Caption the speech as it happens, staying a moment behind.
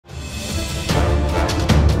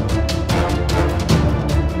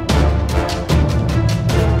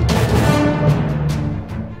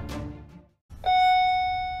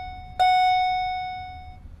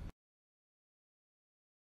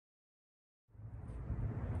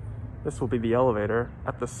This will be the elevator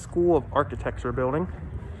at the School of Architecture building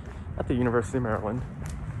at the University of Maryland.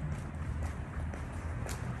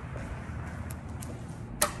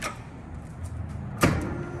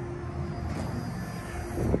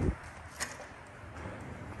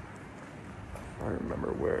 I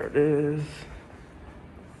remember where it is.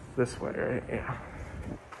 This way, right? Yeah.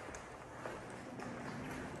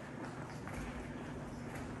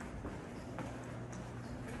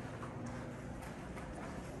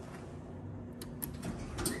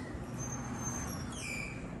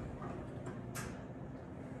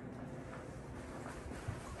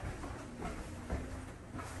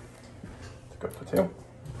 Go for two.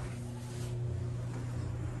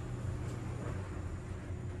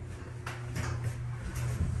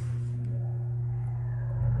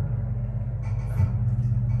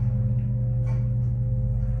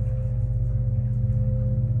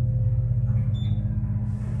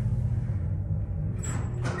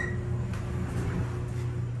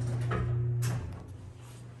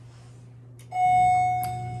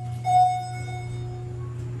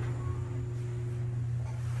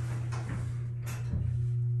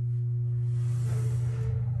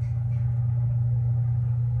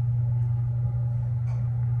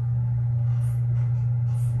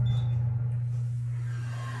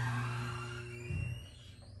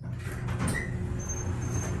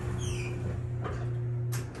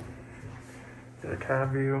 The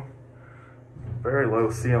cab view, very low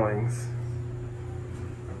ceilings.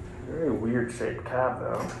 Very weird shaped cab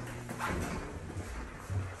though.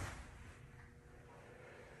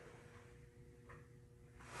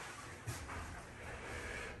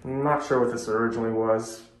 I'm not sure what this originally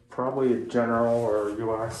was. Probably a general or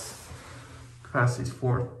US. Capacity's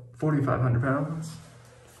 4,500 pounds.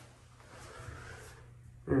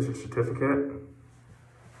 There's your certificate.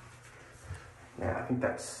 Yeah, I think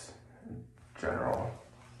that's general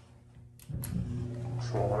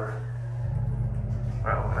controller.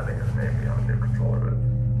 Well, I think it's maybe on a new controller, but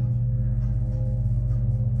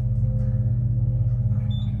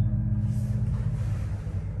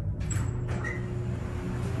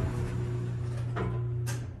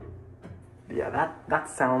yeah, that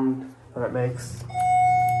sound that it makes,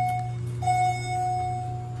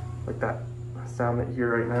 like that sound that you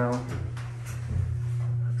hear right now,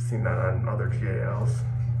 I've seen that on other GALs.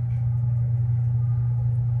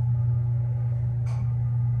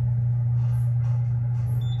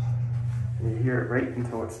 And you hear it right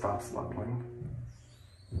until it stops leveling.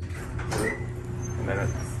 And then it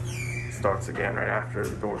starts again right after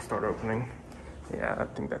the doors start opening. Yeah, I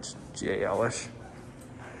think that's GALish.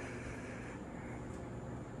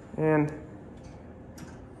 And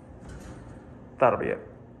that'll be it.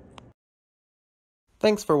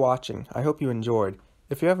 Thanks for watching. I hope you enjoyed.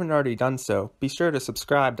 If you haven't already done so, be sure to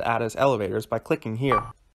subscribe to Ada's Elevators by clicking here.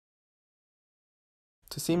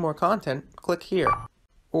 To see more content, click here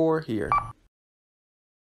or here.